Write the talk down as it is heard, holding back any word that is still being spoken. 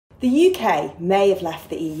The UK may have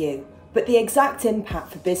left the EU, but the exact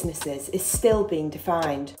impact for businesses is still being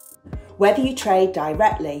defined. Whether you trade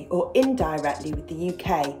directly or indirectly with the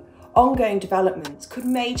UK, ongoing developments could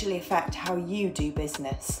majorly affect how you do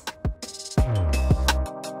business.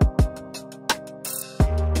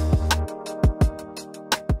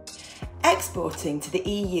 Exporting to the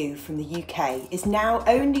EU from the UK is now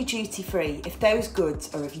only duty-free if those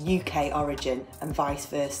goods are of UK origin and vice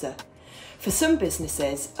versa. For some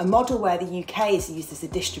businesses, a model where the UK is used as a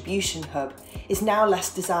distribution hub is now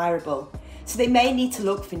less desirable, so they may need to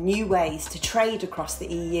look for new ways to trade across the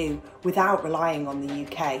EU without relying on the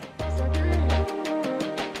UK.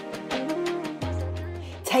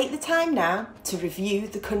 Take the time now to review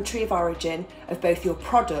the country of origin of both your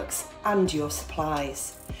products and your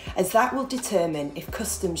supplies, as that will determine if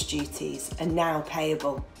customs duties are now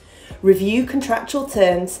payable. Review contractual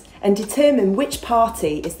terms and determine which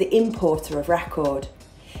party is the importer of record.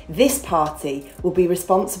 This party will be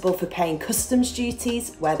responsible for paying customs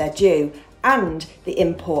duties where they're due and the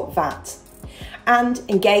import VAT. And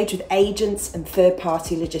engage with agents and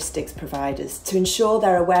third-party logistics providers to ensure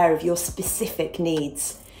they're aware of your specific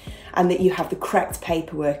needs and that you have the correct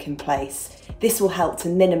paperwork in place. This will help to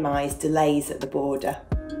minimise delays at the border.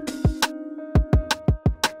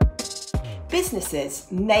 Businesses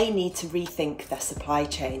may need to rethink their supply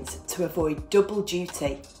chains to avoid double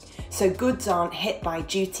duty, so goods aren't hit by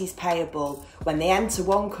duties payable when they enter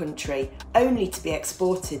one country only to be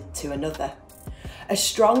exported to another. A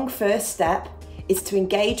strong first step is to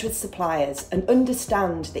engage with suppliers and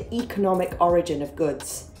understand the economic origin of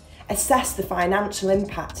goods, assess the financial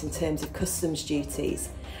impact in terms of customs duties,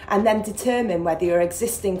 and then determine whether your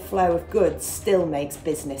existing flow of goods still makes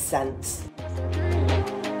business sense.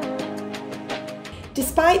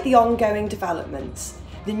 Despite the ongoing developments,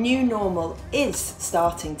 the new normal is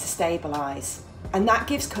starting to stabilise, and that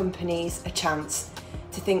gives companies a chance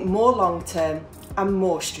to think more long-term and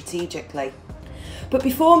more strategically. But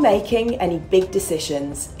before making any big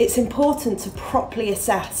decisions, it's important to properly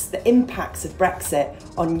assess the impacts of Brexit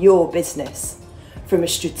on your business, from a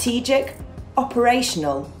strategic,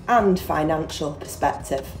 operational and financial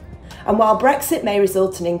perspective. And while Brexit may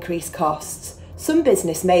result in increased costs, some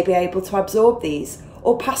business may be able to absorb these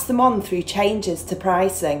or pass them on through changes to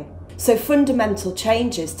pricing. So fundamental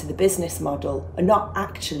changes to the business model are not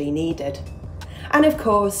actually needed. And of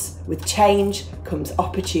course, with change comes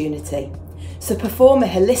opportunity. So perform a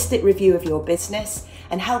holistic review of your business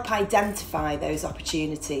and help identify those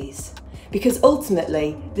opportunities. Because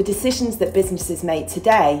ultimately, the decisions that businesses make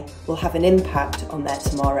today will have an impact on their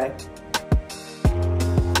tomorrow.